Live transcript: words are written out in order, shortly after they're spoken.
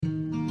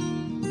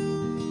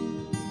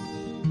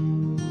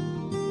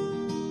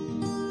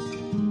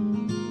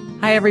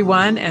Hi,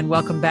 everyone, and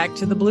welcome back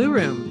to the Blue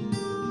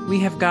Room. We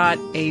have got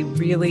a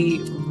really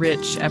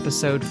rich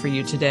episode for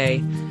you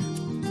today.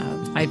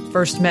 I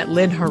first met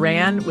Lynn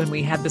Horan when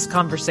we had this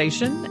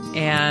conversation,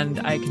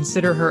 and I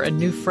consider her a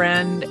new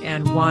friend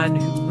and one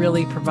who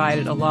really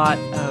provided a lot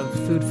of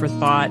food for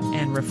thought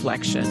and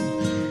reflection.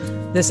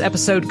 This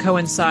episode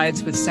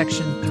coincides with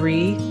Section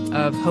 3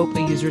 of Hope,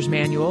 a User's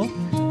Manual.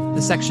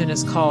 The section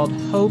is called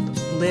Hope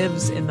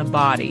Lives in the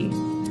Body.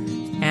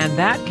 And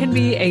that can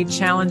be a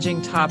challenging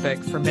topic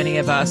for many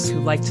of us who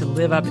like to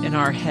live up in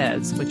our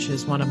heads, which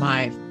is one of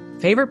my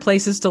favorite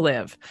places to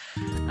live.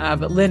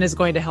 But Lynn is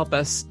going to help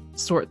us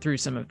sort through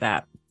some of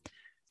that.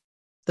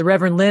 The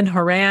Reverend Lynn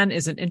Horan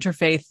is an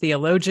interfaith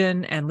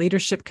theologian and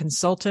leadership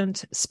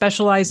consultant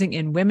specializing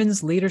in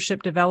women's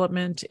leadership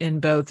development in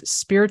both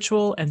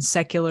spiritual and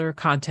secular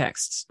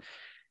contexts.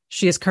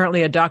 She is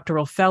currently a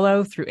doctoral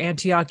fellow through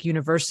Antioch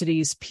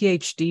University's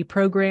PhD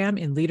program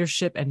in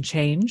leadership and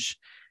change.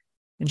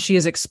 And she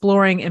is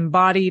exploring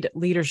embodied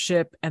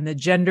leadership and the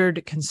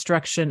gendered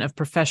construction of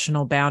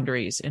professional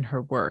boundaries in her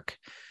work.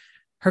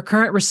 Her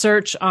current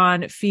research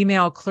on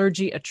female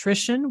clergy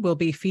attrition will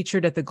be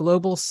featured at the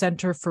Global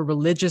Center for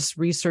Religious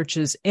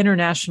Research's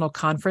International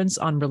Conference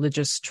on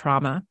Religious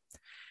Trauma.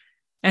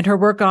 And her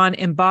work on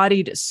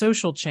embodied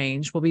social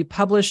change will be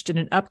published in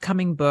an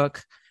upcoming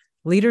book,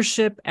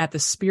 Leadership at the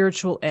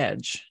Spiritual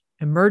Edge,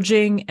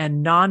 Emerging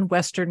and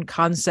Non-Western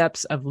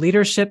Concepts of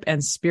Leadership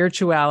and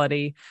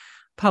Spirituality,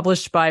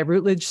 published by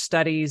Routledge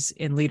Studies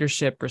in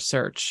Leadership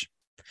Research.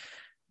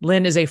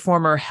 Lynn is a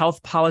former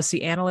health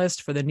policy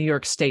analyst for the New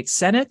York State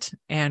Senate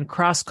and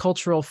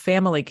cross-cultural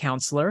family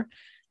counselor,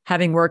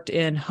 having worked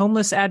in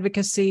homeless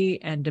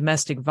advocacy and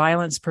domestic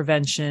violence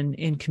prevention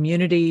in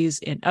communities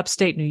in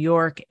upstate New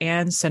York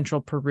and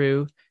central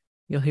Peru.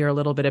 You'll hear a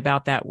little bit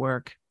about that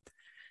work.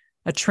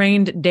 A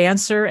trained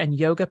dancer and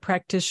yoga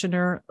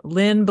practitioner,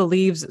 Lynn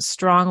believes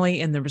strongly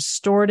in the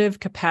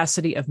restorative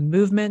capacity of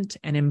movement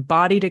and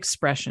embodied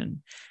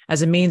expression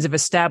as a means of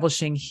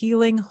establishing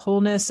healing,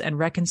 wholeness, and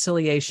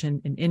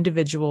reconciliation in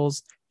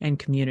individuals and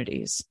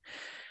communities.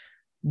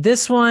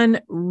 This one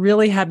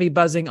really had me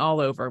buzzing all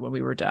over when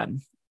we were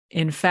done.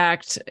 In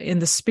fact, in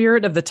the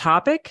spirit of the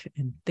topic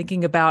and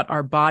thinking about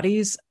our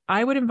bodies,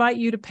 I would invite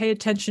you to pay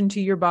attention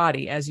to your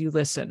body as you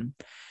listen.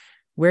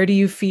 Where do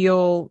you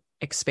feel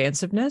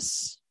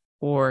expansiveness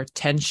or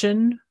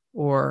tension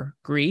or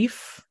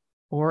grief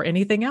or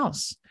anything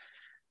else?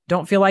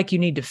 Don't feel like you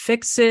need to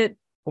fix it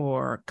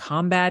or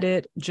combat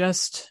it.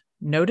 Just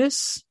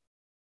notice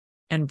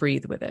and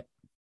breathe with it.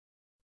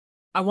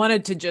 I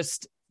wanted to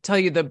just tell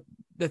you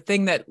the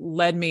thing that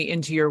led me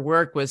into your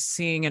work was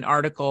seeing an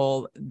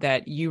article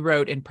that you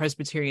wrote in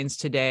Presbyterians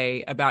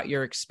Today about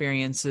your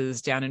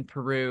experiences down in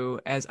Peru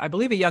as, I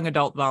believe, a young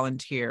adult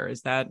volunteer.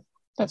 Is that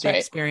That's the right.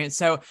 experience?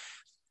 So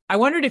I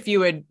wondered if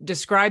you would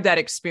describe that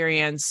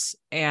experience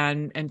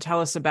and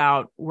tell us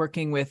about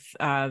working with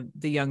the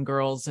young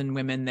girls and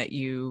women that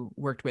you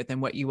worked with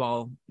and what you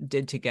all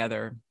did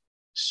together.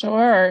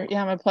 Sure.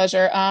 Yeah, my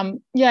pleasure.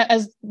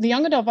 As the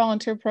Young Adult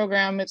Volunteer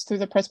Program, it's through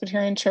the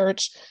Presbyterian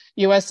Church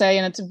USA,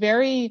 and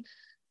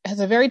has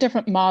a very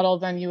different model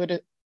than you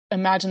would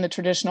imagine the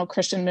traditional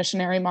Christian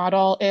missionary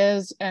model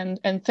is,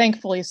 and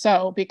thankfully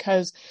so,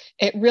 because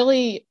it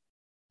really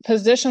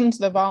positions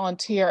the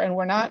volunteer, and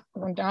we're not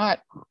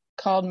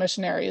called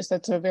missionaries.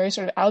 That's a very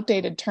sort of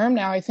outdated term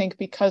now, I think,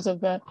 because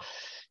of the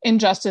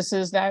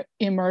injustices that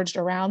emerged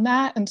around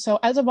that. And so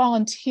as a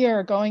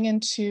volunteer going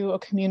into a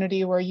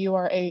community where you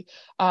are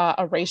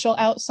a racial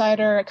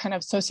outsider, a kind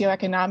of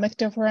socioeconomic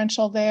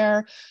differential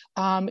there,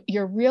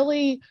 you're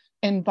really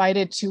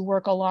invited to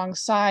work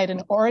alongside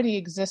an already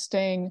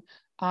existing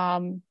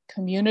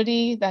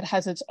community that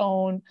has its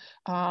own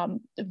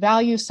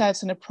value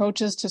sets and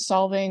approaches to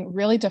solving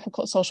really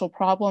difficult social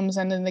problems.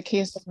 And in the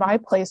case of my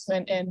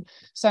placement in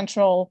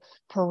central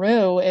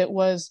Peru, it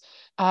was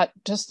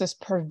just this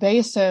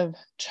pervasive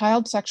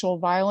child sexual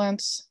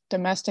violence,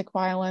 domestic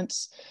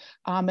violence.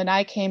 And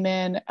I came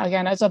in,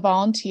 again, as a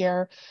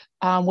volunteer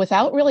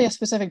without really a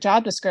specific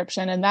job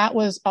description. And that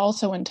was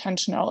also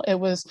intentional.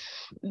 It was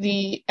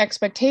the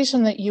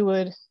expectation that you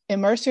would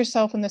immerse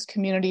yourself in this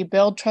community,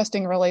 build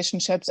trusting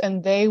relationships,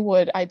 and they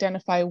would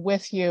identify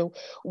with you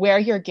where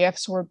your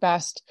gifts were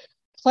best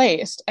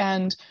placed.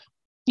 And,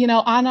 you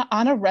know,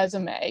 on a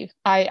resume,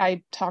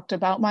 I talked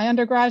about my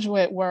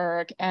undergraduate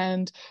work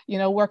and, you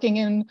know, working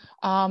in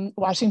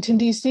Washington,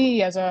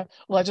 D.C. as a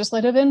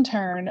legislative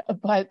intern.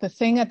 But the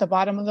thing at the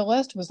bottom of the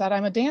list was that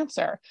I'm a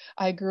dancer.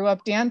 I grew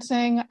up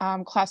dancing,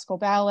 classical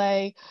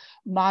ballet,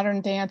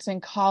 modern dance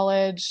in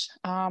college.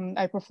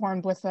 I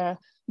performed with a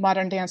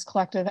modern dance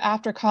collective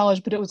after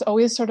college, but it was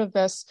always sort of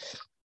this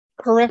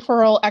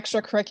peripheral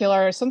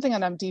extracurricular, something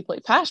that I'm deeply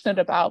passionate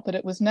about, but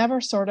it was never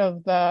sort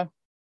of the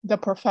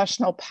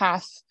professional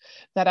path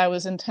that I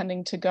was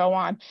intending to go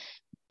on.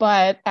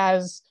 But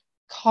as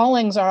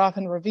callings are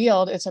often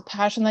revealed, it's a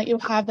passion that you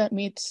have that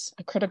meets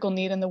a critical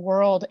need in the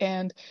world.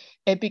 And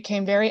it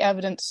became very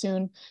evident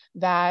soon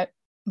that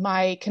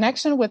my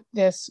connection with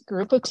this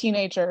group of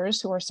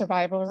teenagers who are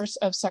survivors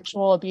of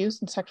sexual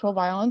abuse and sexual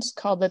violence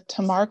called the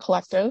Tamar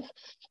Collective,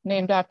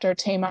 named after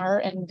Tamar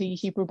in the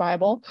Hebrew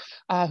Bible,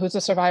 who's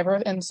a survivor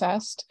of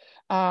incest.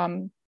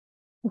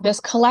 This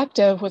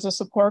collective was a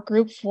support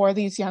group for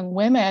these young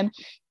women.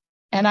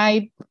 And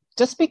I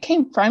just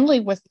became friendly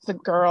with the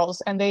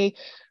girls, and they,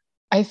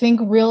 I think,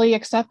 really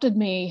accepted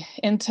me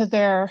into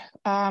their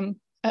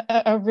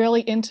a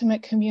really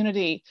intimate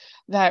community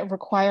that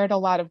required a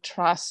lot of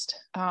trust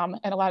and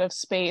a lot of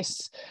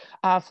space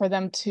for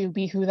them to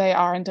be who they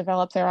are and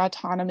develop their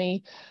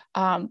autonomy.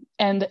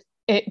 And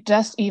it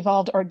just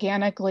evolved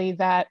organically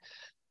that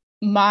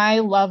my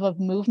love of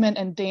movement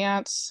and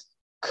dance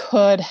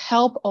could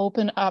help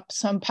open up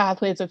some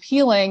pathways of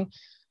healing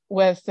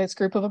with this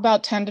group of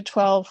about 10 to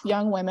 12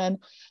 young women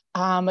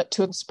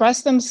to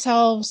express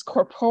themselves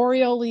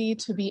corporeally,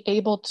 to be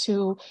able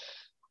to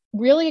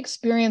really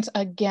experience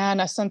again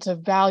a sense of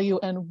value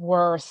and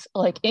worth,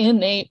 like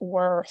innate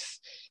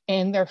worth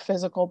in their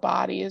physical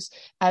bodies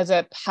as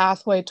a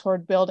pathway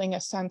toward building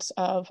a sense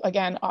of,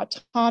 again,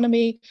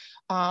 autonomy,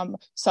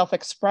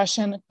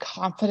 self-expression,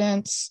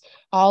 confidence,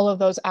 all of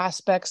those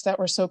aspects that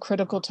were so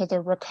critical to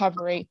their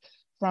recovery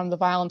from the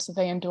violence that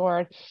they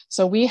endured.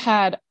 So we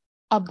had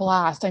a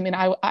blast. I mean,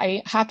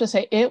 I have to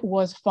say it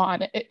was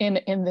fun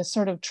in this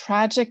sort of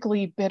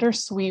tragically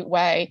bittersweet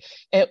way.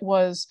 It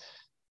was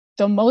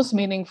the most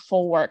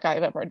meaningful work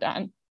I've ever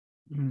done,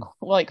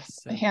 like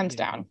so hands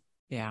down.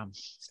 Yeah.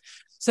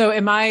 So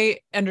am I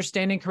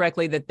understanding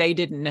correctly that they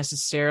didn't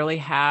necessarily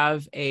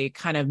have a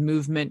kind of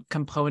movement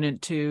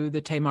component to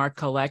the Tamar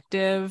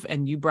Collective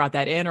and you brought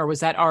that in, or was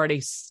that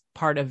already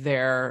part of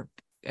their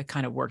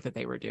kind of work that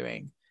they were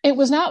doing? It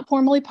was not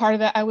formally part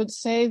of it. I would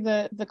say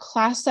the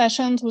class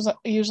sessions was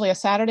usually a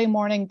Saturday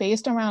morning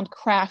based around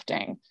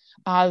crafting.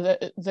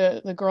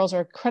 The girls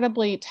are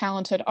incredibly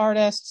talented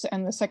artists,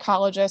 and the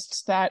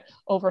psychologists that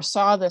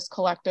oversaw this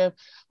collective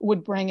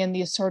would bring in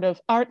these sort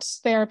of arts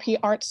therapy,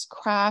 arts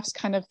crafts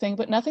kind of thing,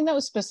 but nothing that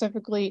was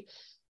specifically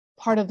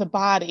part of the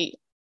body.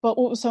 But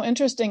what was so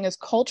interesting is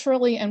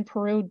culturally in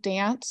Peru,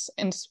 dance,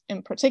 and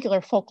in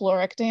particular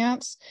folkloric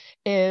dance,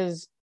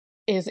 is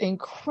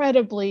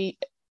incredibly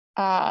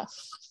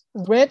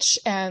rich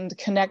and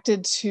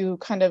connected to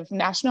kind of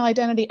national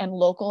identity and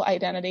local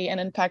identity. And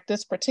in fact,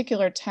 this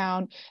particular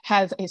town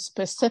has a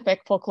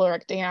specific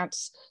folkloric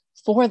dance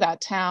for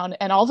that town,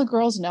 and all the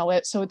girls know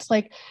it. So it's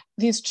like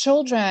these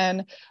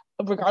children,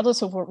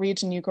 regardless of what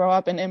region you grow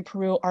up in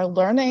Peru, are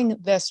learning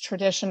this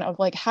tradition of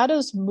like, how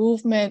does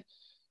movement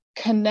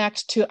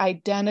connect to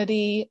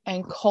identity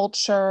and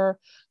culture?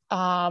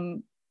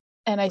 And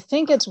I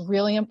think it's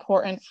really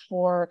important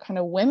for kind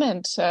of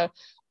women to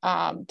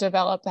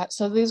develop that.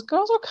 So these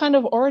girls are kind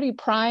of already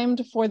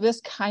primed for this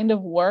kind of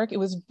work. It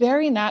was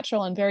very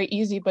natural and very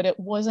easy, but it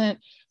wasn't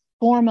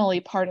formally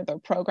part of their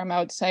program, I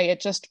would say. It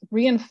just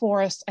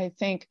reinforced, I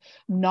think,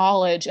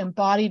 knowledge,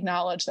 embodied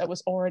knowledge that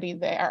was already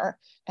there.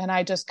 And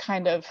I just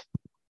kind of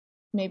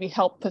maybe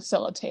helped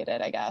facilitate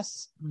it, I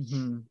guess.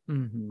 Mm-hmm.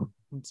 Mm-hmm.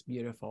 That's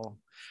beautiful.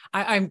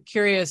 I'm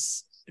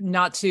curious,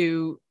 not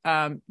to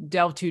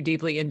delve too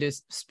deeply into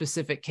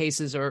specific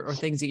cases or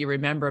things that you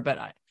remember,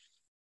 but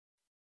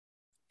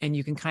and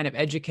you can kind of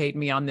educate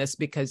me on this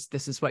because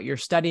this is what you're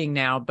studying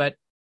now, but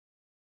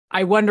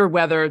I wonder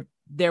whether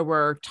there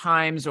were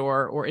times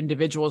or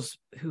individuals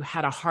who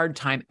had a hard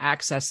time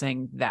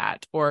accessing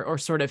that or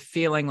sort of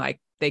feeling like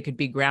they could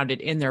be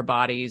grounded in their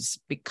bodies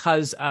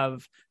because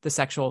of the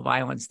sexual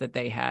violence that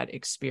they had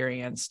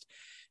experienced,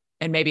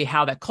 and maybe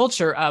how the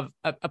culture of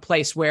a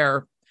place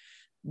where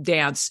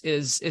dance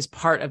is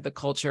part of the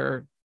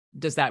culture,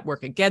 does that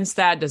work against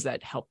that? Does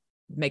that help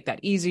make that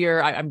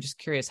easier? I'm just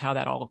curious how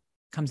that all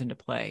comes into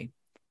play.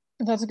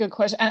 That's a good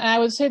question. And I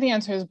would say the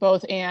answer is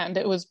both. And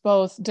it was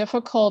both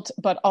difficult,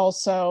 but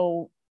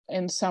also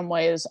in some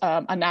ways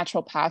a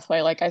natural pathway,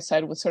 like I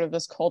said, with sort of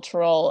this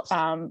cultural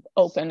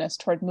openness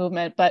toward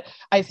movement. But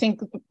I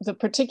think the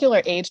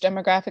particular age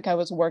demographic I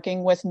was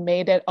working with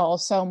made it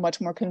also much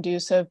more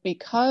conducive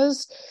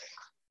because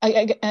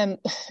and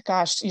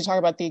gosh, you talk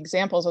about the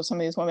examples of some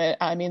of these women.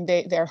 I mean,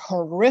 they're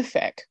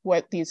horrific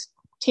what these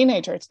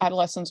teenagers,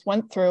 adolescents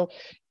went through.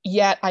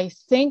 Yet I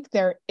think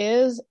there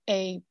is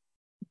a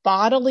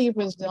bodily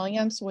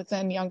resilience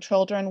within young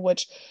children,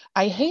 which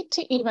I hate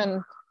to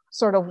even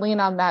sort of lean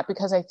on that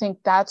because I think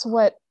that's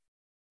what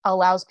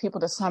allows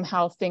people to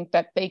somehow think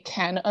that they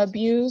can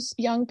abuse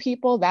young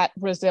people, that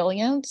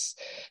resilience.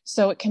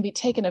 So it can be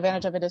taken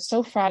advantage of. It is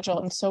so fragile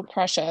and so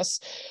precious.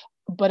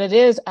 But it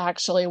is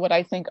actually what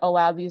I think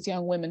allowed these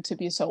young women to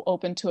be so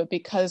open to it,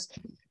 because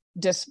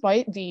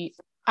despite the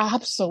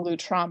absolute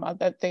trauma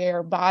that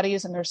their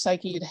bodies and their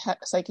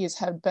psyches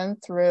have been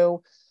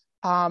through,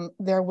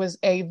 there was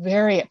a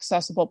very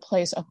accessible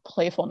place of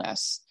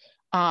playfulness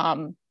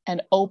and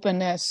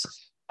openness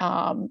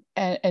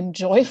and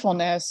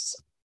joyfulness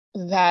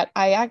that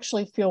I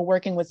actually feel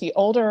working with the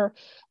older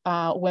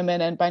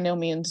women, and by no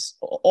means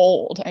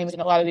old. I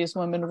mean, a lot of these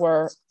women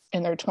were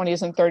in their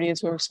 20s and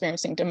 30s who were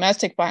experiencing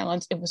domestic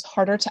violence. It was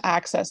harder to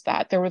access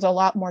that. There was a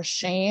lot more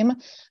shame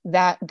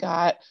that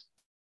got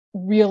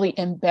really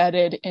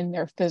embedded in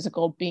their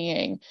physical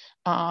being.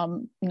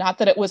 Not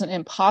that it wasn't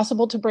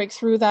impossible to break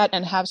through that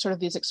and have sort of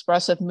these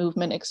expressive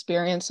movement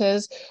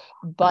experiences,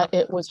 but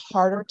it was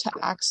harder to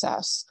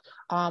access.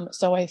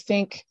 So I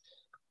think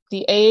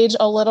the age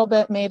a little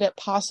bit made it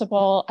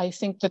possible. I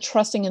think the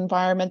trusting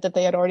environment that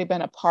they had already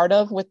been a part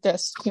of with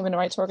this human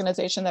rights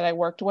organization that I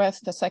worked with,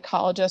 the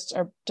psychologists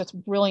are just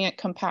brilliant,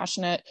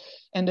 compassionate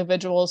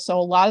individuals. So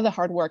a lot of the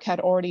hard work had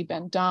already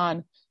been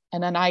done.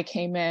 And then I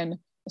came in.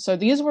 So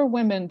these were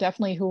women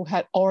definitely who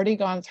had already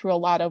gone through a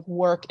lot of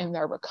work in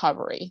their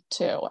recovery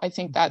too. I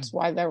think that's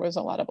why there was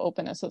a lot of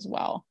openness as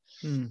well.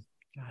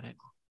 Got it.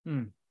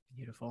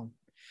 Beautiful.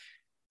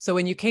 So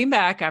when you came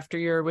back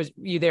after was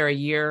you there a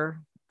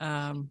year?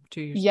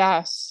 2 years?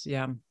 Yes.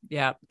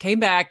 Yeah.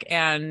 Came back,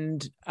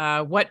 and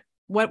what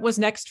was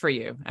next for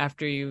you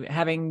after you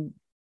having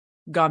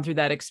gone through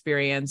that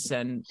experience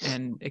and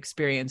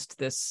experienced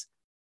this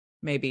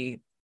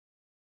maybe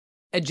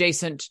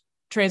adjacent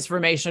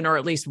transformation, or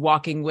at least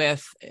walking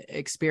with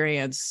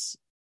experience?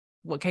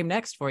 What came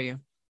next for you?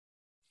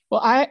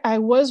 Well, I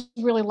was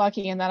really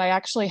lucky in that I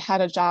actually had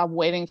a job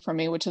waiting for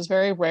me, which is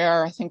very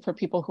rare, I think, for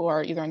people who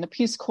are either in the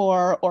Peace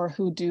Corps or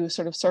who do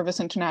sort of service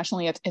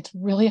internationally. It's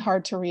really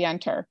hard to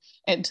re-enter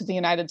into the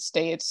United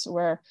States,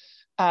 where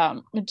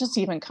just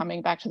even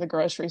coming back to the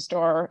grocery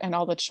store and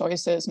all the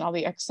choices and all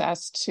the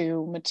access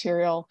to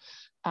material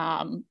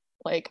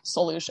like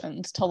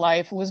solutions to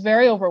life was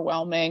very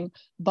overwhelming.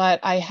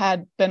 But I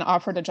had been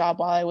offered a job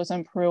while I was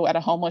in Peru at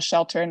a homeless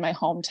shelter in my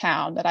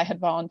hometown that I had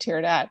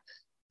volunteered at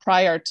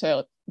prior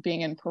to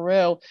being in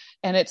Peru.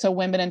 And it's a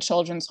women and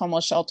children's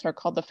homeless shelter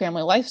called the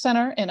Family Life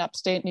Center in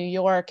upstate New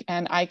York.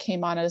 And I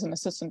came on as an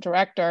assistant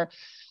director.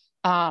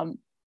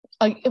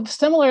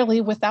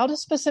 Similarly, without a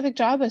specific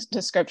job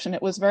description,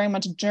 it was very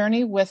much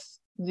journey with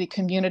the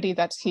community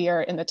that's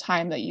here in the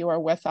time that you are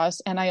with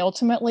us. And I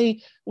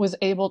ultimately was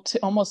able to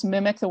almost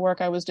mimic the work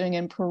I was doing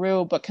in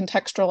Peru, but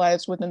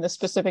contextualized within the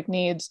specific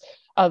needs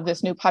of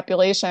this new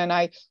population.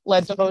 I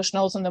led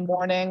devotionals in the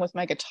morning with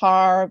my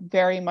guitar,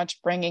 very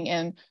much bringing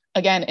in,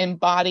 again,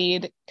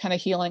 embodied kind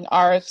of healing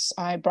arts.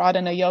 I brought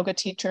in a yoga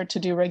teacher to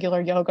do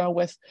regular yoga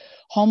with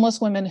homeless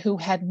women who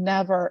had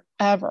never,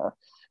 ever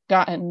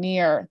gotten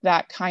near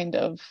that kind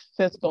of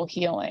physical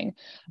healing.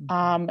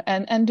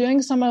 And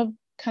doing some of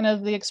kind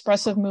of the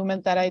expressive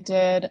movement that I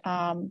did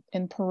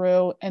in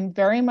Peru, and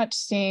very much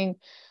seeing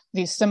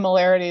these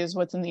similarities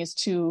within these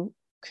two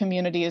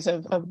communities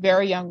of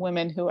very young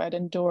women who had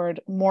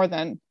endured more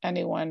than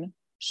anyone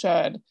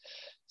should.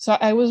 So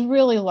I was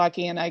really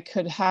lucky, and I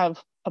could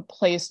have a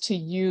place to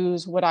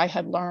use what I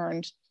had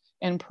learned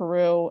in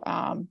Peru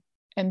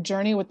and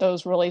journey with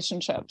those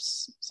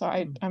relationships. So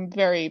I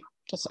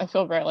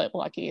feel very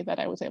lucky that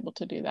I was able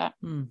to do that.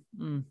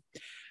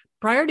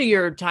 Prior to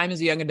your time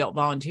as a young adult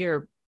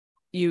volunteer,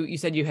 you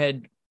said you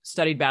had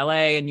studied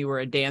ballet and you were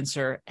a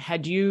dancer.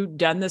 Had you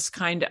done this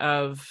kind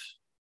of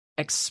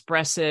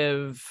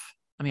expressive,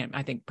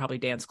 I think probably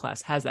dance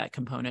class has that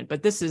component,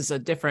 but this is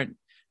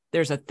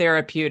there's a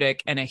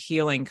therapeutic and a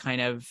healing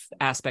kind of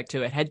aspect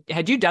to it.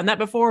 Had you done that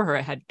before,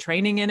 or had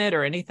training in it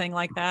or anything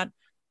like that?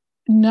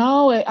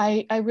 No,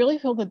 I really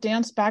feel the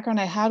dance background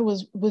I had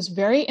was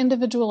very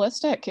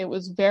individualistic. It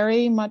was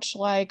very much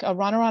like a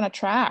runner on a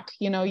track.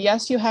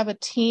 Yes, you have a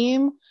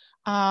team,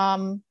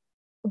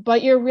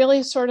 but you're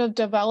really sort of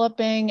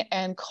developing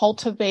and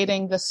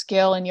cultivating the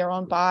skill in your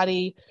own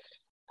body.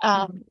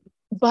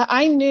 But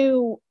I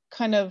knew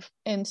kind of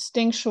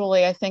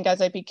instinctually, I think,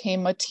 as I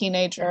became a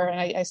teenager, and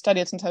I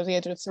studied since I was the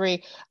age of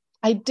 3,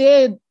 I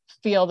did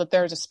feel that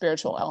there's a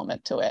spiritual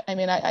element to it.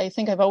 I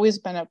think I've always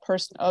been a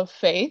person of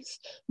faith,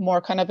 more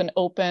kind of an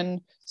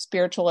open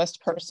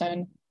spiritualist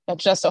person that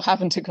just so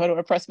happened to go to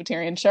a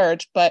Presbyterian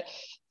church. But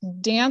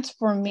dance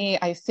for me,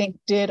 I think,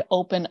 did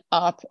open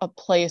up a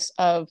place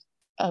of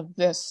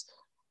this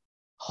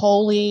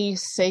holy,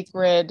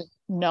 sacred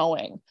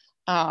knowing,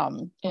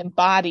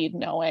 embodied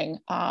knowing.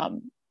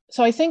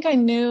 So I think I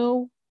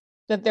knew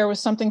that there was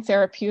something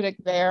therapeutic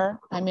there.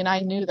 I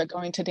knew that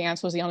going to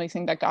dance was the only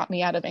thing that got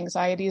me out of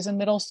anxieties in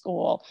middle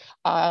school,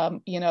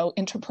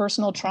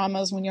 interpersonal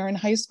traumas when you're in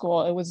high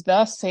school. It was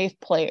the safe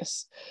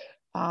place.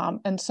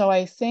 And so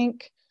I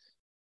think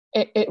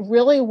it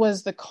really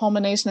was the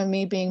culmination of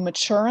me being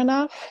mature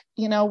enough,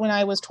 when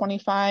I was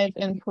 25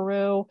 in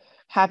Peru,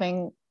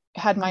 having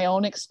had my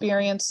own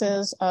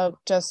experiences of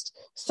just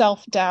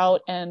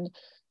self-doubt and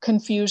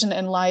confusion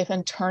in life,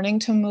 and turning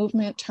to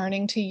movement,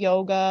 turning to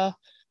yoga.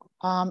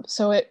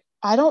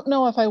 I don't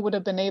know if I would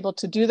have been able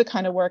to do the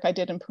kind of work I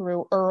did in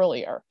Peru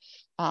earlier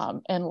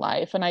in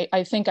life. And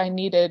I think I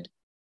needed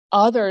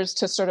others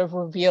to sort of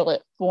reveal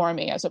it for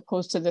me, as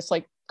opposed to this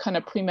like kind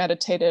of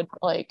premeditated,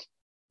 like,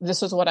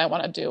 this is what I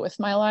want to do with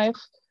my life.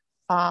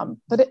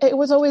 But it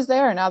was always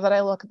there now that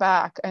I look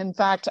back. In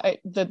fact,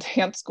 the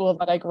dance school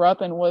that I grew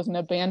up in was an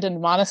abandoned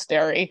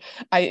monastery.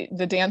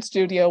 The dance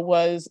studio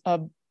was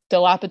a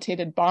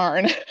dilapidated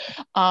barn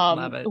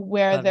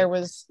where there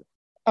was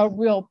a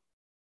real,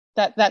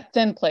 that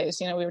thin place.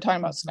 We were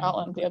talking about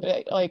Scotland the other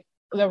day, like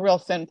the real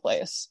thin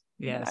place.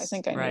 Yes. I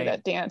think I right. knew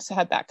that dance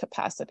had that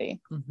capacity.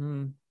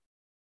 Mm-hmm.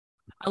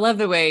 I love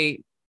the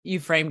way you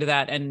framed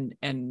that.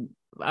 And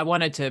I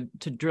wanted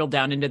to drill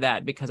down into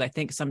that, because I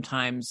think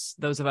sometimes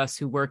those of us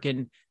who work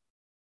in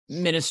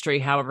ministry,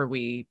 however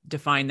we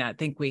define that,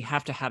 think we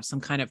have to have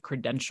some kind of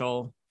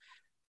credential,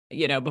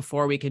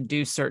 before we can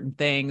do certain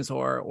things,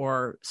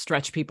 or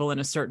stretch people in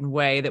a certain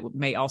way that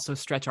may also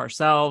stretch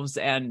ourselves.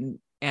 And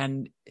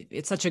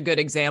it's such a good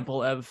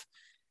example of,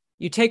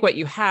 you take what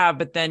you have,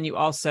 but then you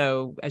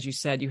also, as you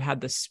said, you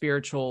had the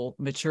spiritual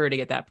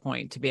maturity at that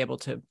point to be able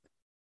to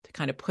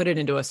kind of put it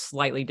into a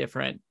slightly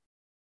different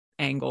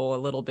angle, a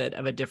little bit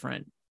of a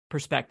different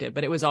perspective,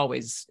 but it was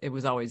always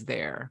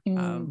there.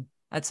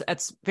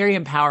 That's very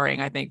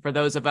empowering, I think, for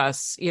those of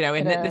us,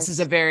 and this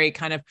is a very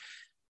kind of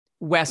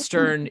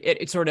Western,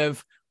 it's sort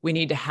of, we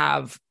need to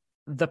have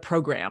the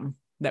program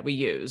that we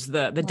use,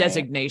 the Right.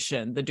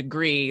 designation, the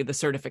degree, the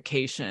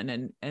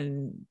certification.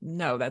 And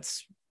no,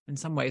 that's, in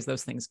some ways,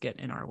 those things get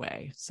in our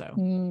way. So,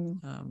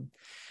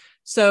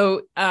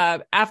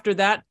 after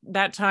that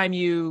time,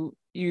 you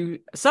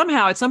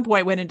somehow at some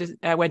point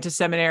went to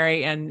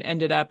seminary and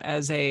ended up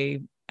as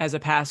a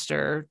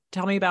pastor.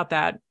 Tell me about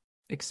that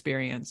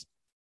experience.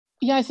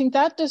 Yeah, I think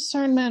that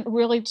discernment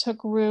really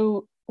took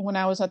root when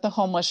I was at the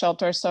homeless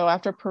shelter. So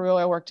after Peru,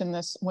 I worked in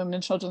this women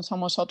and children's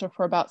homeless shelter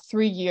for about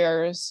 3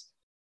 years.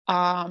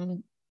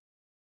 And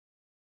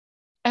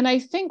I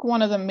think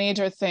one of the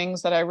major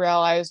things that I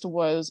realized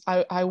was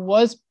I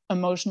was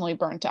emotionally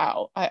burnt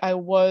out. I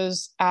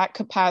was at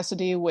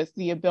capacity with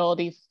the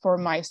ability for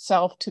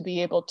myself to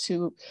be able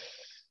to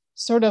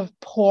sort of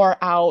pour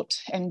out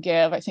and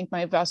give. I think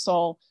my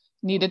vessel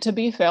needed to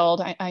be filled.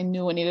 I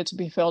knew it needed to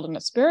be filled in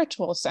a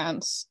spiritual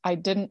sense. I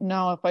didn't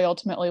know if I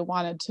ultimately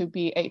wanted to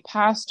be a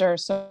pastor.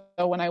 So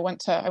when I went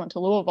to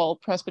Louisville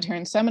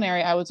Presbyterian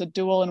Seminary, I was a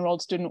dual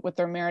enrolled student with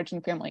their marriage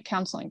and family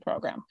counseling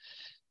program.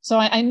 So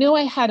I knew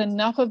I had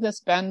enough of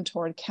this bend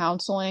toward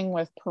counseling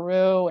with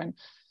Peru, and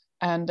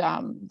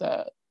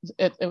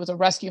it was a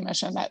rescue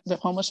mission that the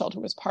homeless shelter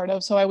was part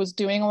of. So I was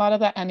doing a lot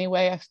of that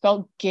anyway. I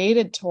felt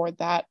gated toward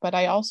that, but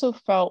I also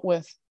felt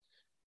with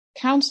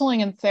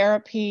counseling and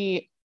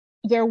therapy,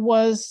 there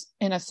was,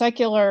 in a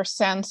secular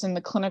sense, in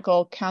the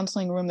clinical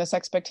counseling room, this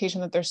expectation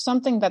that there's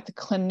something that the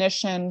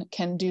clinician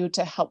can do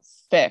to help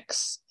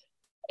fix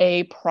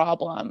a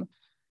problem,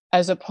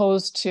 as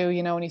opposed to,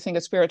 when you think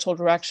of spiritual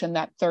direction,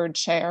 that third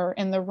chair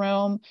in the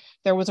room.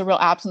 There was a real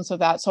absence of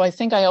that. So I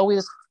think I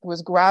always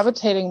was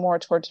gravitating more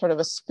towards sort of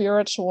a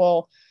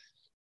spiritual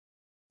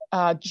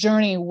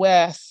journey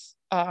with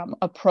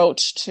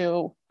approach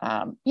to,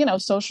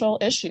 social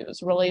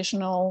issues,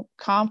 relational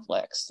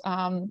conflicts.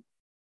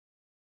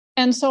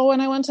 And so when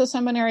I went to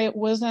seminary, it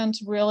wasn't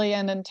really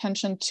an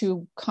intention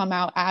to come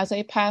out as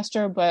a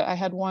pastor, but I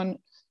had one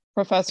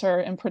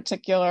professor in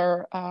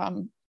particular,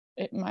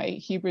 my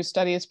Hebrew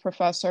studies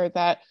professor,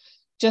 that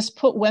just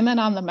put women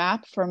on the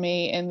map for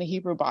me in the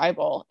Hebrew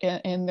Bible,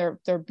 in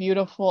their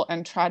beautiful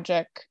and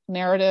tragic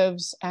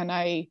narratives. And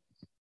I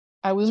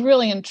was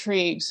really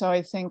intrigued. So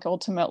I think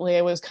ultimately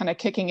I was kind of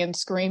kicking and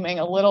screaming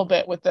a little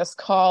bit with this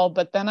call,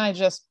 but then I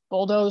just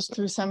bulldozed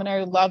through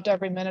seminary, loved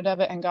every minute of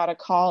it, and got a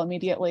call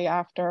immediately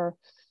after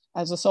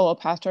as a solo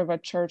pastor of a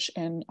church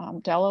in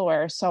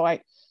Delaware. So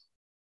I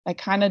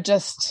kind of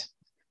just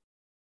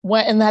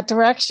went in that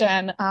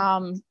direction.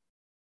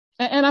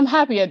 And I'm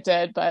happy it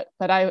did, but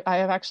I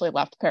have actually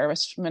left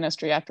parish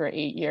ministry after 8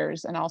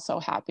 years, and also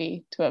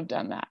happy to have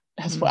done that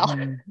as well.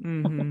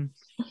 Mm-hmm.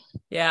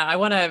 Yeah, I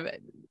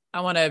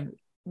want to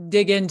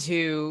dig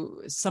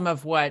into some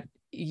of what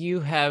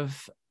you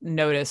have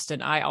noticed,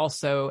 and I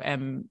also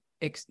am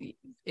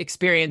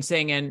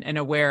experiencing and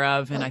aware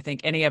of. And I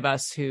think any of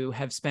us who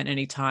have spent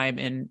any time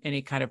in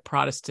any kind of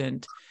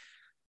Protestant,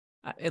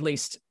 at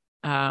least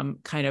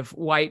kind of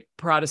white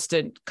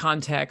Protestant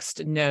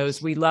context,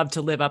 knows we love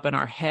to live up in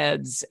our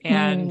heads.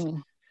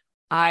 And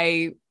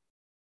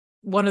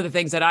one of the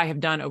things that I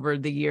have done over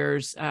the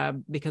years,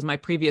 because my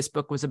previous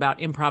book was about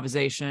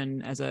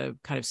improvisation as a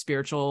kind of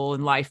spiritual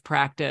and life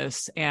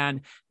practice, and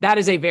that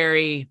is a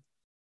very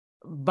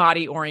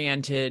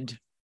body-oriented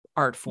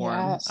art form.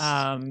 Yes.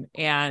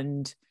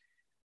 And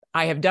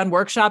I have done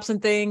workshops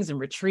and things and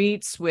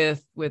retreats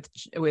with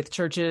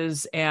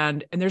churches,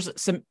 and there's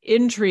some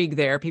intrigue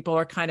there. People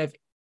are kind of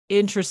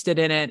interested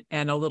in it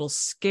and a little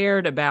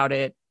scared about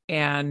it.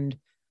 And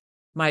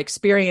my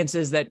experience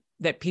is that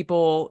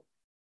people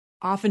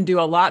often do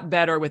a lot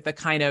better with the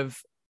kind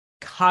of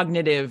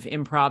cognitive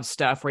improv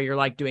stuff where you're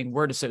like doing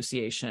word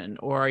association,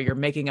 or you're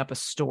making up a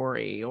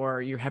story,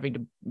 or you're having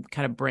to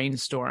kind of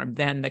brainstorm,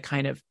 than the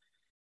kind of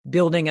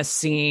building a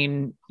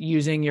scene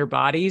using your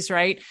bodies,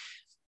 right?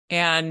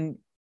 And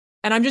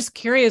I'm just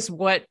curious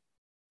what,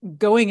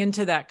 going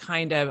into that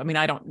kind of,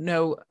 I don't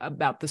know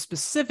about the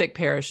specific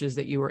parishes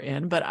that you were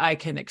in, but I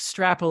can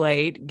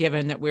extrapolate,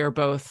 given that we're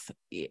both,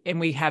 and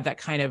we have that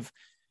kind of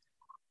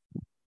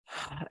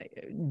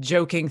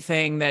joking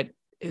thing that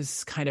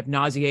is kind of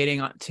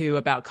nauseating too,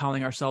 about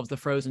calling ourselves the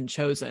frozen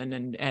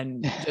chosen,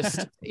 and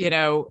just,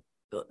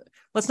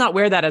 let's not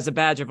wear that as a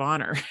badge of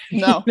honor.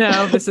 No,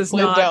 This is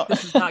please don't.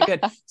 This is not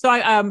good. So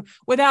I,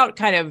 without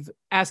kind of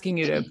asking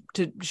you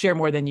to share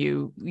more than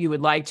you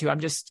would like to, I'm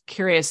just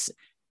curious,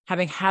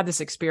 having had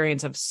this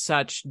experience of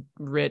such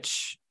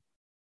rich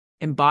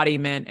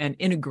embodiment and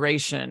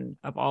integration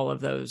of all of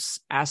those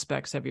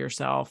aspects of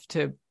yourself,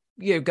 to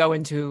go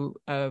into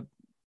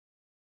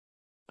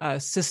a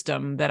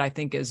system that I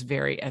think is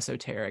very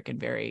esoteric and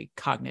very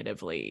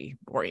cognitively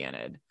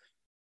oriented.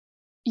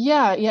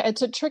 Yeah,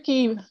 it's a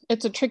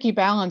tricky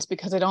balance,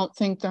 because I don't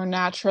think they're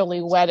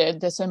naturally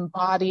wedded, this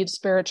embodied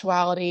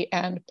spirituality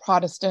and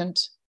Protestant,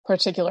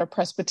 particular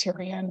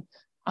Presbyterian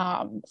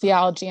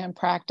theology and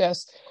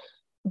practice.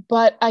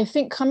 But I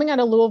think coming out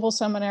of Louisville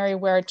Seminary,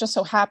 where it just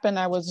so happened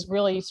I was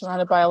really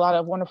surrounded by a lot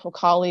of wonderful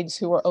colleagues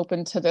who were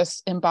open to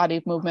this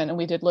embodied movement, and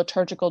we did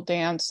liturgical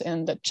dance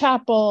in the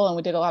chapel, and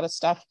we did a lot of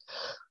stuff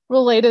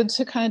related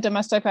to kind of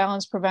domestic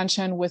violence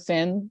prevention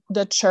within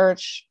the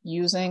church,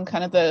 using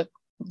kind of the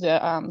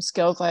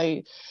skills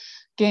I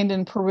gained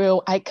in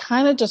Peru. I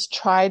kind of just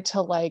tried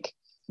to like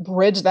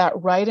bridge that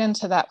right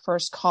into that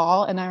first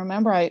call. And I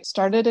remember I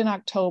started in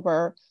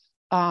October,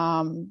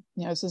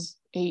 this is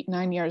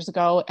 8-9 years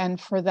ago. And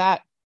for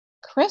that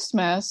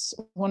Christmas,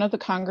 one of the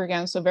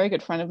congregants, a very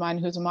good friend of mine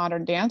who's a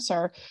modern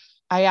dancer,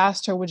 I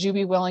asked her, would you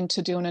be willing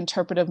to do an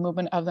interpretive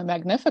movement of the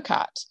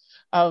Magnificat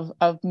of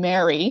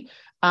Mary,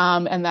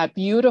 and that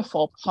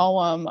beautiful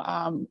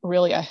poem,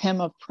 really a hymn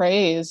of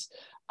praise.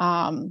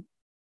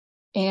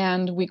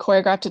 And we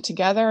choreographed it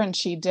together, and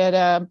she did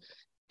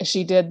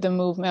the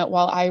movement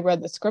while I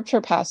read the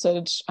scripture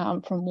passage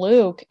from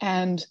Luke.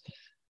 And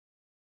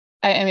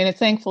I mean,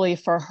 thankfully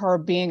for her,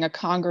 being a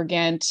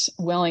congregant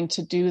willing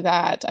to do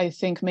that, I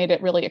think made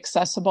it really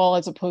accessible,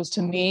 as opposed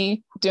to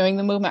me doing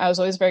the movement. I was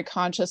always very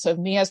conscious of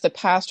me as the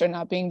pastor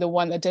not being the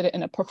one that did it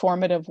in a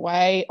performative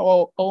way.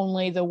 Oh,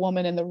 only the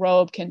woman in the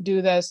robe can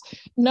do this.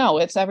 No,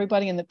 it's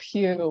everybody in the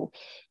pew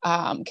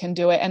can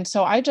do it. And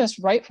so I just,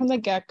 right from the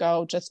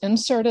get-go, just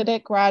inserted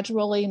it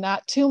gradually,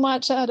 not too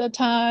much at a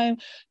time,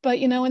 but,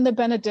 in the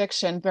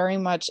benediction, very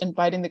much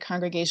inviting the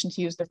congregation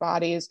to use their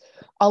bodies.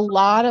 A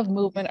lot of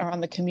movement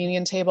around the communion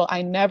table.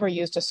 I never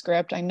used a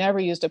script. I never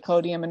used a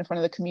podium in front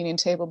of the communion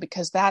table,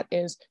 because that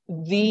is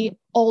the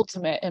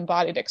ultimate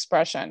embodied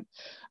expression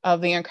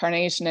of the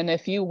incarnation. And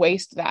if you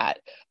waste that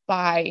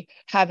by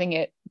having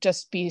it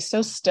just be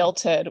so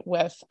stilted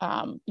with,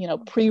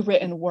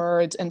 pre-written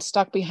words and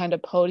stuck behind a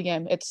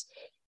podium,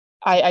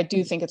 I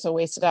do think it's a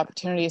wasted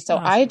opportunity. So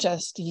I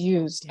just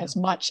used as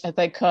much as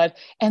I could.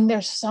 And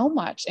there's so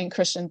much in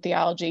Christian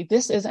theology.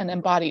 This is an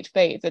embodied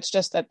faith. It's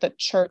just that the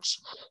church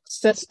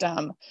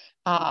system,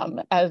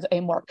 as a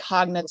more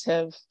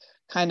cognitive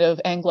kind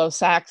of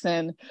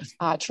Anglo-Saxon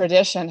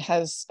tradition,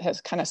 has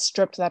kind of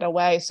stripped that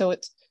away. So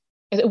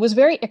it was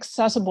very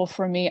accessible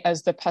for me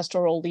as the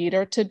pastoral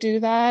leader to do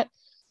that.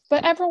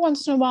 But every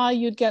once in a while,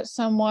 you'd get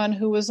someone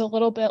who was a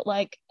little bit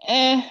like,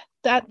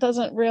 that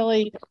doesn't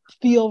really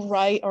feel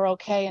right or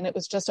okay. And it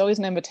was just always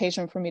an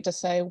invitation for me to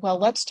say, well,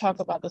 let's talk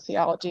about the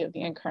theology of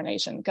the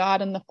incarnation,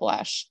 God in the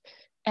flesh.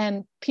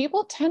 And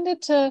people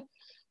tended to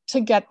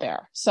get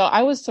there. So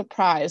I was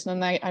surprised.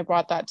 And I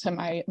brought that to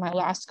my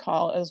last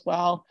call as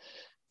well.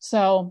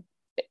 So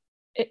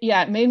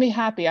it made me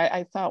happy.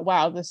 I thought,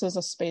 wow, this is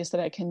a space that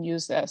I can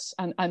use this,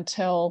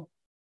 until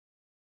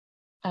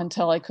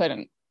I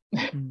couldn't.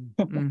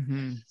 Mm-hmm,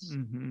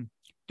 mm-hmm.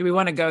 Do we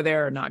want to go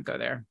there or not go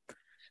there?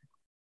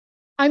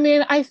 I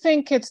mean, I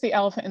think it's the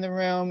elephant in the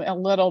room a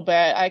little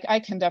bit. I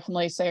can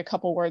definitely say a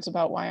couple words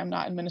about why I'm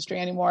not in ministry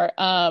anymore,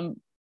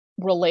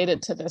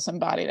 related to this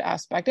embodied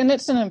aspect. And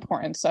it's an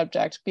important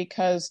subject,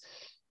 because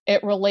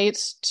it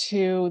relates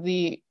to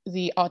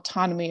the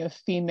autonomy of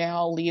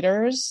female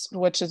leaders,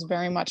 which is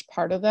very much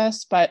part of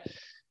this. But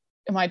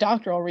my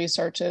doctoral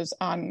research is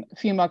on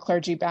female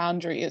clergy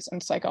boundaries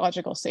and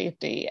psychological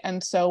safety.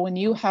 And so when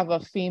you have a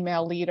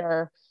female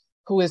leader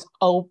who is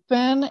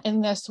open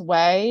in this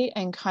way,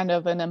 and kind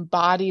of an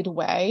embodied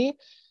way,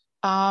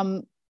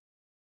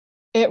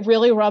 it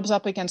really rubs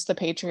up against the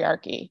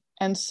patriarchy.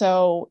 And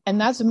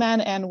that's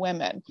men and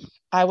women.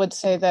 I would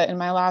say that in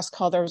my last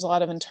call, there was a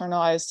lot of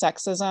internalized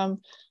sexism,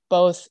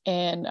 both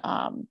in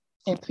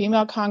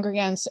female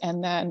congregants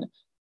and then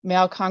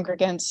male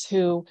congregants,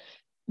 who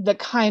the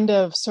kind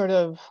of sort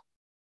of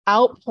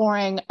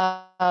outpouring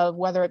of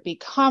whether it be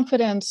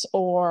confidence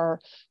or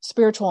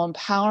spiritual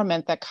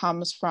empowerment that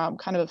comes from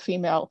kind of a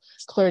female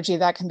clergy,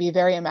 that can be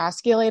very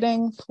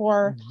emasculating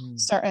for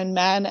certain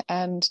men.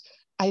 And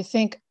I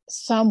think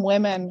some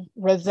women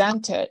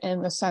resent it,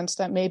 in the sense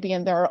that maybe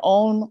in their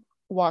own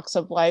walks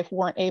of life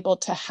weren't able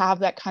to have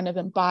that kind of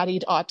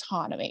embodied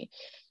autonomy.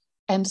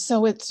 And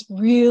so it's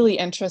really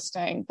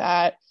interesting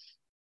that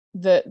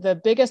the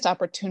biggest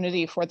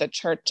opportunity for the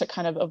church to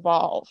kind of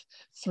evolve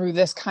through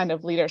this kind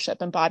of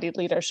leadership, embodied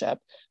leadership,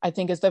 I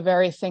think is the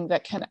very thing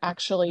that can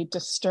actually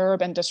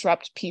disturb and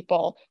disrupt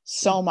people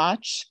so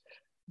much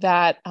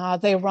that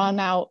they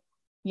run out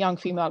young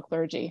female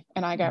clergy.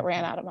 And I got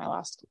ran out of my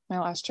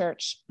last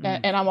church.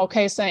 And I'm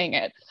okay saying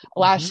it.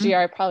 Last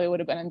year, I probably would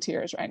have been in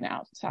tears right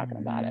now talking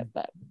about it.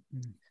 But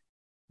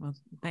Well,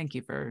 thank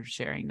you for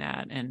sharing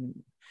that.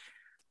 And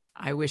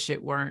I wish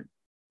it weren't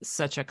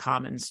such a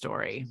common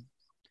story,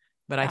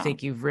 but I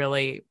think you've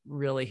really,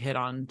 really hit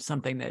on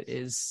something that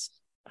is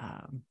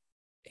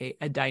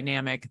a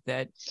dynamic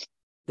that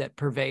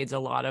pervades a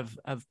lot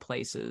of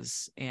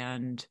places,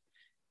 and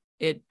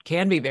it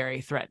can be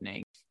very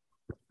threatening.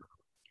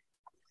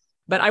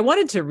 But I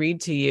wanted to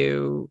read to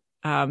you,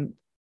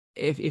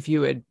 if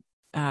you would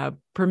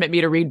permit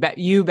me to read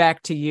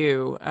back to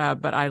you.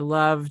 But I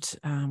loved,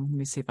 let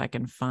me see if I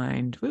can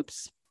find,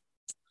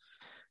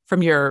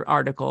 from your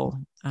article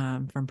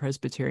from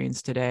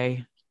Presbyterians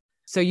Today.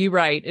 So you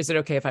write, is it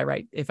okay if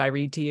I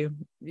read to you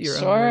your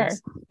own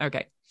words?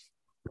 Okay.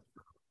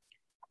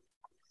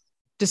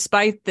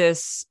 Despite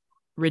this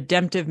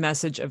redemptive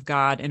message of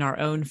God in our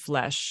own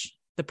flesh,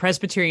 the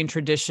Presbyterian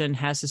tradition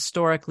has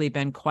historically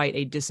been quite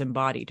a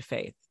disembodied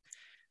faith.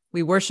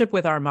 We worship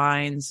with our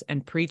minds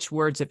and preach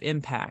words of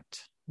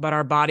impact, but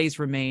our bodies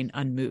remain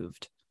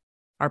unmoved.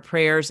 Our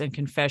prayers and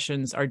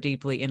confessions are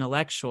deeply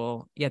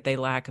intellectual, yet they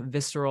lack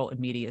visceral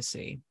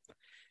immediacy.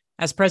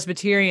 As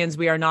Presbyterians,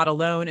 we are not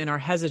alone in our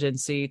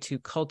hesitancy to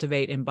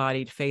cultivate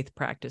embodied faith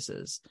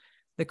practices.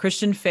 The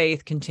Christian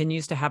faith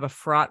continues to have a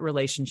fraught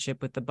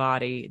relationship with the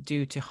body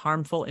due to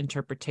harmful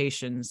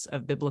interpretations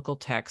of biblical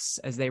texts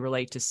as they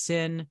relate to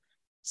sin,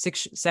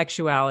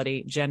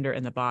 sexuality, gender,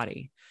 and the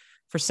body.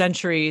 For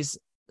centuries,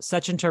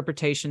 such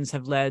interpretations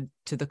have led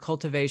to the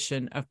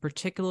cultivation of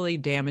particularly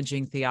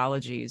damaging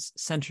theologies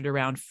centered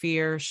around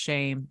fear,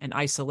 shame, and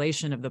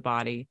isolation of the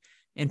body,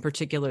 in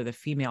particular the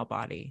female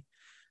body.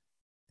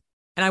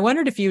 And I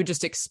wondered if you would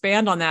just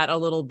expand on that a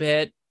little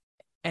bit.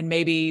 And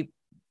maybe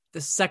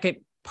the second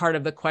part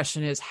of the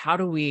question is, how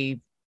do we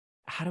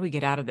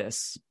get out of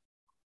this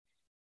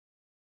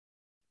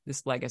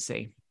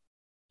legacy?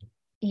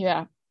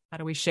 Yeah. How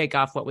do we shake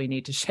off what we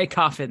need to shake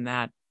off in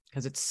that?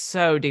 Because it's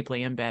so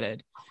deeply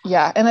embedded.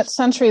 Yeah. And it's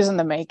centuries in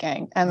the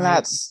making. And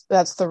right.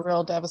 That's the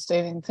real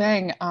devastating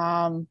thing.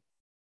 And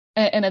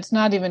it's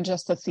not even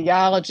just the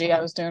theology.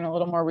 I was doing a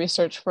little more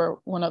research for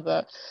one of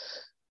the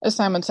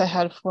assignments I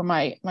had for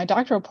my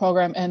doctoral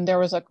program. And there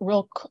was a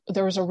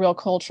real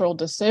cultural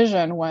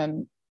decision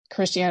when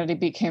Christianity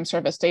became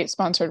sort of a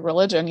state-sponsored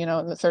religion, in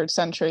the 3rd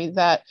century,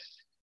 that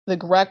the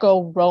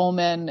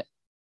Greco-Roman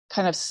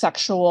kind of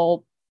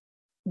sexual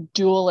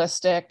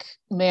dualistic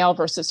male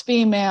versus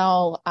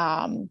female,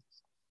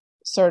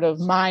 sort of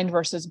mind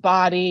versus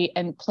body,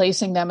 and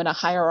placing them in a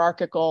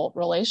hierarchical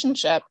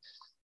relationship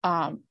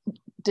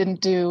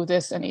didn't do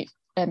this any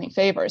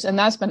favors. And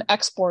that's been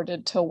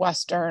exported to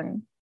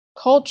Western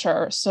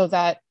culture, so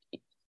that,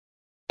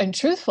 and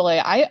truthfully,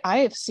 I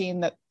have seen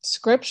that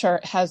Scripture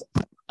has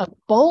a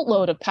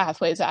boatload of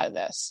pathways out of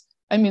this.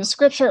 I mean,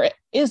 Scripture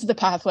is the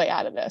pathway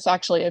out of this,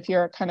 actually, if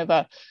you're kind of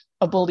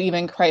a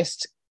believing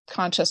Christ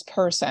conscious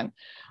person.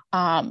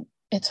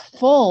 It's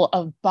full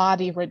of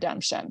body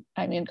redemption.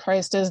 I mean,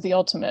 Christ is the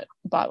ultimate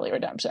bodily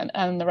redemption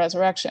and the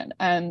resurrection.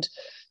 And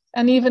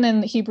even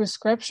in Hebrew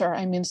Scripture,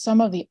 I mean,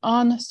 some of the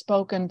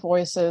unspoken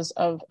voices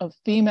of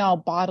female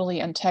bodily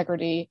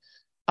integrity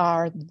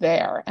are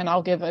there. And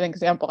I'll give an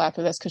example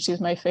after this, because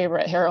she's my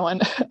favorite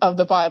heroine of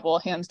the Bible,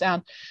 hands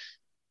down.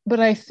 But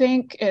I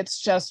think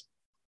it's just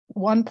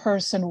one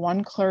person,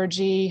 one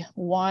clergy,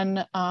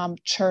 one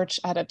church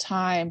at a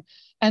time,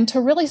 and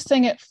to really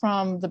sing it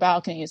from the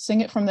balconies,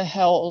 sing it from the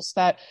hills,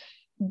 that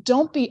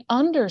don't be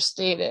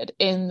understated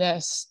in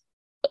this,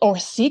 or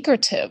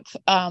secretive,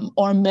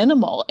 or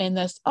minimal in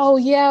this. Oh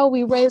yeah,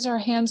 we raise our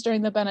hands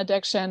during the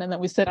benediction and then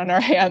we sit on our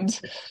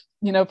hands,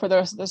 for the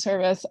rest of the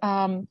service.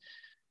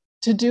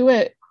 To do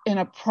it in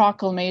a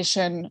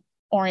proclamation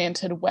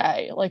oriented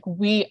way, like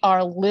we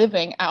are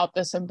living out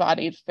this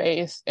embodied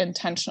faith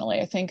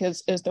intentionally, I think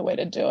is the way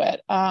to do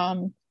it.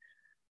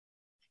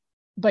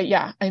 But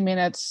yeah, I mean,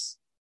 it's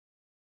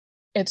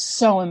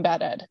so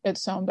embedded.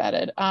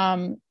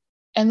 And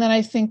then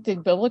I think the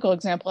biblical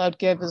example I would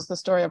give is the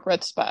story of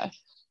Ritzpah.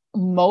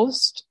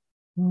 Most,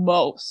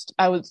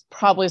 I would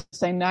probably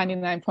say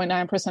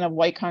 99.9% of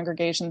white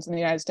congregations in the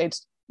United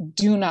States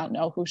do not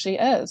know who she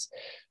is,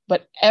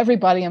 but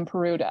everybody in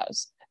Peru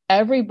does.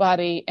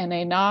 Everybody in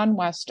a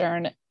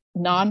non-Western,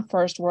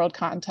 non-first world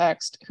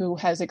context who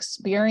has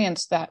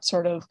experienced that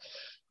sort of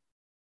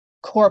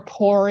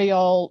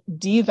corporeal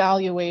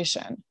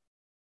devaluation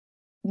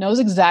knows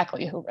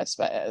exactly who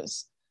Ritzpah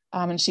is.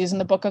 And she's in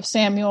the book of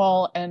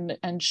Samuel,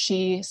 and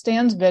she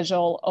stands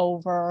vigil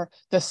over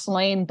the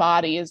slain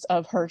bodies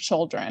of her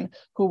children,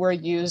 who were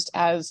used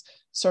as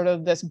sort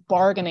of this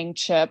bargaining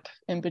chip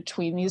in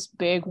between these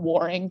big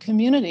warring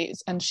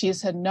communities. And she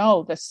said,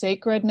 no, the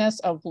sacredness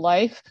of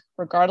life,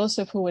 regardless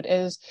of who it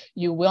is,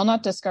 you will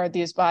not discard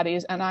these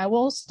bodies, and I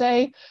will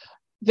stay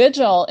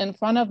vigil in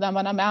front of them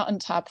on a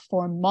mountaintop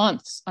for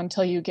months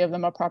until you give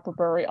them a proper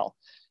burial.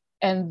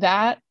 And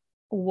that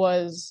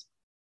was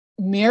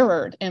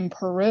mirrored in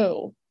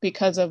Peru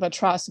because of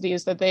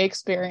atrocities that they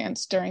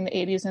experienced during the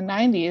 80s and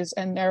 90s.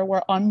 And there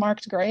were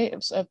unmarked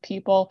graves of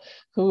people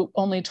who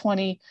only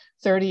 20,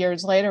 30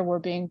 years later were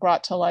being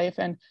brought to life,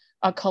 and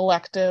a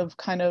collective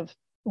kind of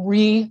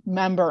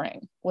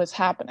remembering was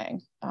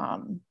happening.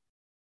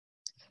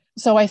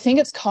 So I think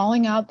it's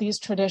calling out these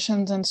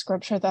traditions in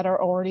scripture that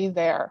are already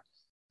there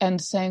and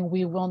saying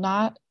we will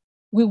not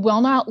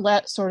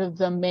let sort of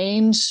the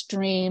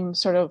mainstream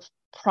sort of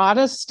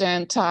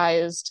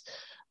Protestantized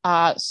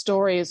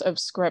stories of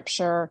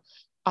scripture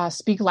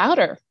speak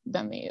louder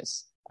than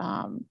these.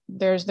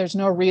 There's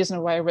no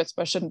reason why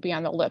Ritzbah shouldn't be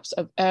on the lips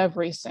of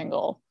every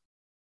single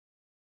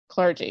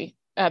clergy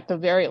at the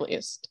very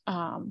least.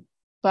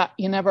 But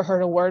you never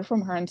heard a word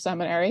from her in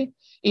seminary.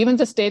 Even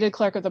the stated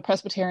clerk of the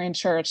Presbyterian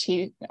Church,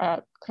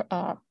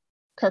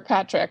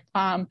 Kirkpatrick,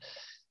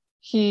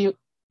 he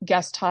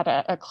guest taught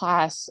a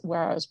class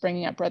where I was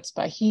bringing up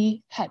Ritzbah.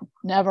 He had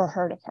never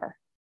heard of her.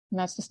 And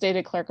that's the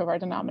stated clerk of our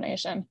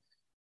denomination.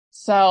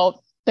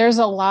 So there's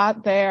a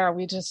lot there.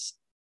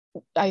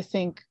 I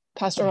think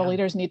pastoral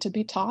leaders need to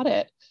be taught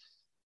it.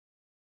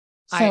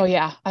 So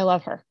I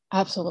love her.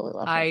 Absolutely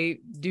love her. I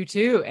do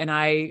too. And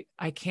I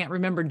can't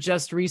remember,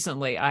 just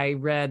recently I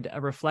read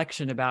a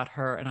reflection about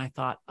her and I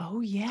thought, oh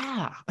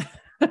yeah.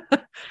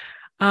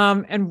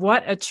 And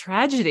what a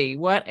tragedy,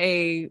 what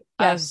a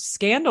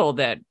scandal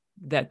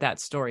that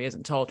story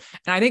isn't told.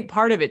 And I think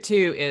part of it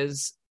too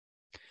is,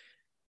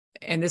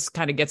 and this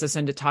kind of gets us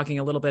into talking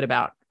a little bit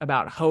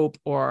about hope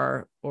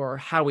or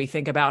how we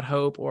think about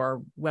hope,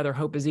 or whether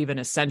hope is even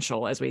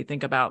essential as we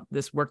think about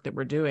this work that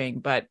we're doing.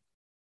 But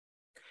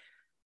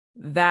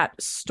that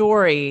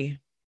story,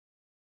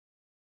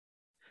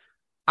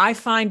 I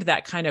find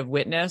that kind of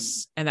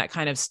witness and that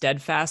kind of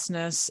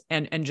steadfastness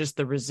and just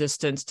the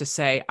resistance to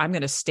say, I'm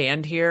going to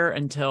stand here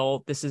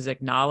until this is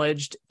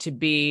acknowledged, to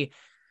be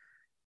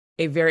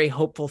a very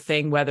hopeful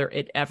thing, whether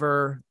it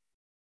ever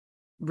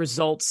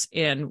results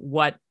in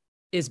what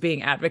is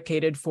being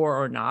advocated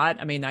for or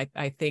not. I mean,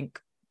 I think,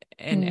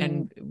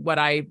 and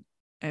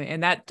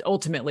that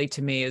ultimately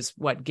to me is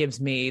what gives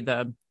me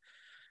the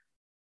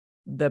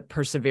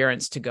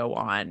perseverance to go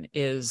on,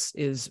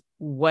 is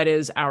what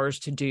is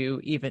ours to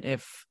do, even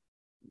if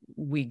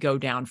we go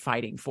down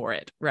fighting for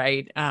it.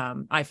 Right.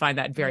 I find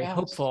that very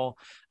hopeful.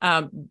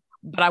 But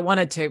I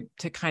wanted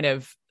to kind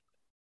of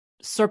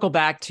circle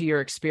back to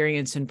your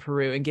experience in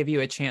Peru and give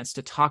you a chance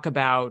to talk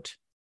about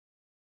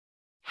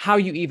how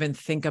you even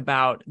think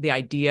about the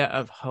idea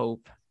of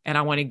hope. And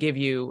I want to give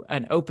you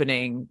an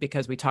opening,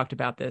 because we talked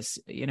about this,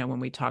 when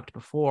we talked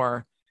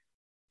before,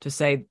 to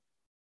say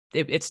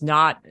it's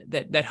not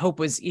that hope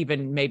was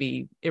even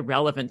maybe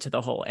irrelevant to the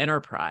whole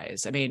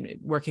enterprise. I mean,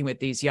 working with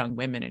these young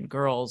women and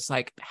girls,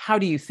 like, how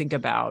do you think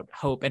about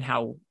hope, and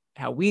how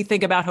we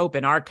think about hope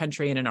in our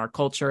country and in our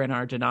culture and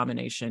our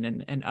denomination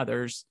and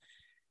others'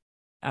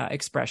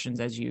 expressions,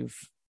 as you've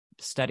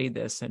studied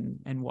this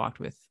and walked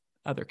with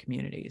other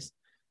communities?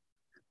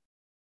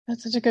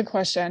 That's such a good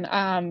question.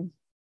 And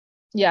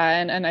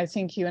I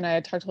think you and I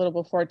had talked a little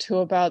before too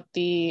about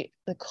the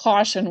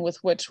caution with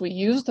which we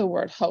use the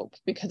word hope,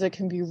 because it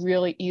can be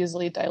really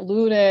easily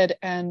diluted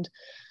and,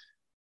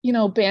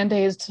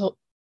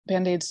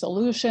 band-aid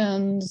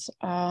solutions.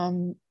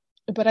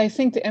 But I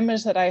think the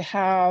image that I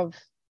have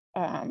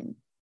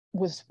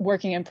was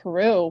working in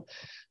Peru.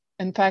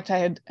 In fact,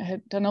 I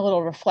had done a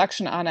little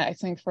reflection on it, I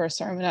think, for a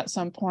sermon at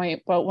some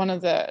point. But one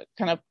of the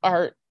kind of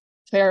art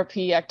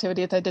therapy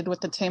activities I did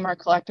with the Tamar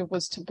Collective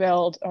was to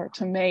build or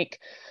to make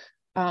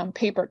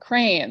paper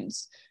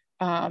cranes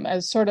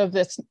as sort of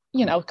this,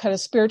 kind of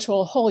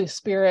spiritual Holy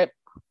Spirit,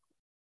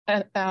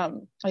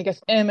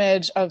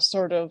 image of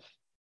sort of,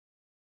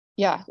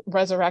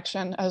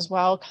 resurrection as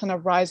well, kind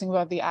of rising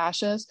above the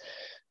ashes.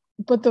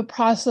 But the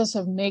process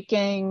of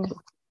making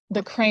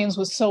the cranes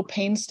was so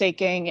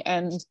painstaking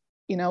and,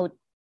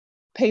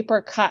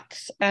 paper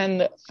cuts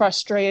and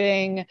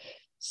frustrating,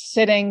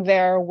 sitting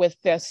there with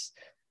this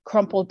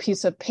crumpled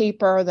piece of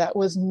paper that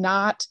was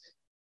not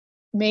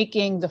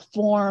making the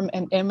form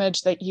and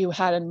image that you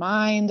had in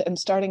mind, and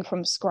starting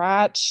from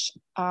scratch.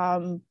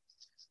 And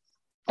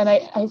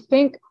I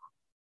think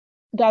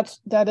that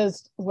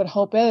is what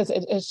hope is.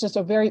 It's just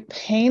a very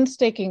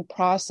painstaking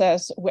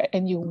process,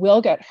 and you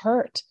will get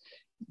hurt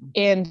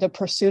in the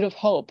pursuit of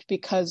hope,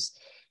 because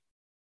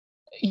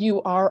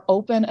you are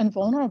open and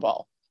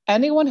vulnerable.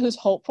 Anyone who's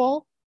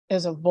hopeful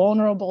is a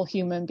vulnerable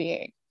human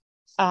being.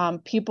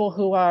 People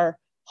who are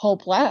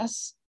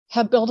hopeless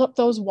have built up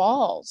those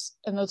walls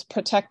and those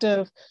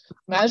protective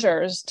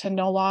measures to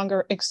no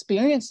longer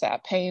experience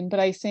that pain. But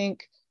I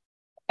think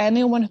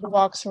anyone who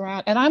walks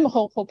around, and I'm a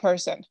hopeful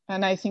person,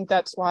 and I think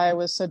that's why I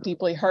was so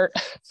deeply hurt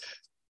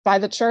by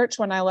the church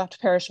when I left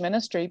parish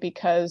ministry,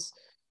 because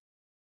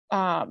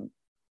my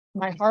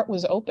heart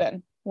was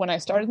open when I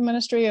started the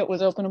ministry. It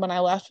was open when I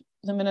left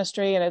the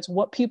ministry, and it's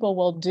what people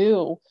will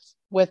do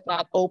with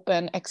that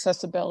open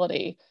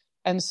accessibility.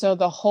 And so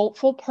the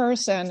hopeful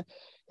person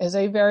is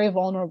a very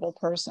vulnerable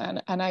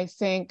person. And I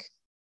think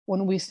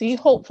when we see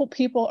hopeful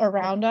people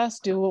around us,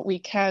 do what we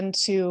can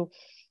to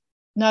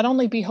not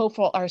only be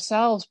hopeful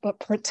ourselves, but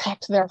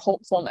protect their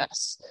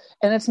hopefulness.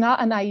 And it's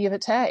not a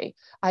naivete.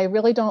 I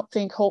really don't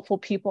think hopeful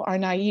people are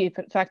naive.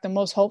 In fact, the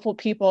most hopeful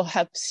people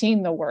have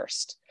seen the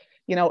worst.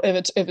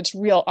 If it's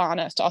real,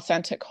 honest,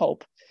 authentic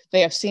hope,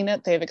 they have seen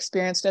it, they have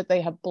experienced it,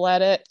 they have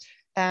bled it,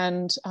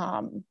 and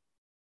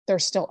they're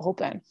still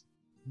open.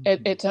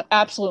 It's an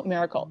absolute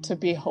miracle to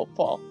be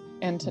hopeful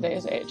in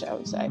today's age, I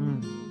would say.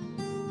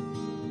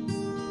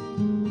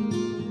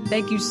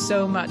 Thank you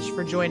so much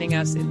for joining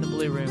us in the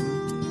Blue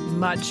Room.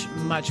 Much,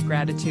 much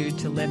gratitude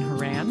to Lynn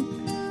Horan.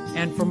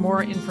 And for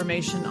more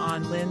information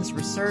on Lynn's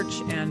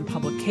research and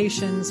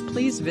publications,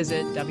 please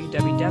visit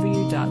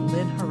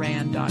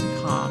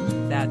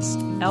www.lynnhoran.com. That's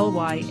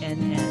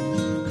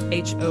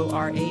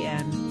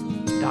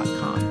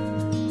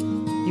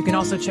LYNNHORAN.com. You can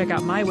also check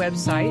out my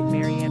website,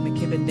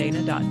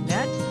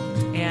 mariannmckibbendana.net.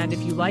 And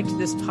if you liked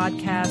this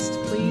podcast,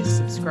 please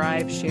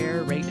subscribe,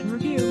 share, rate, and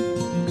review.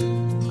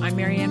 I'm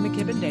Marianne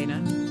McKibben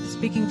Dana,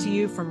 speaking to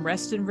you from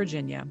Reston,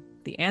 Virginia,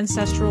 the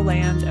ancestral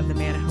land of the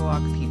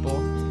Manahoac people.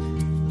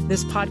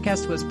 This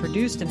podcast was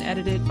produced and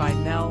edited by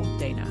Mel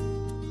Dana.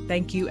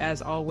 Thank you,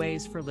 as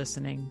always, for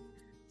listening.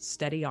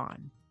 Steady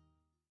on.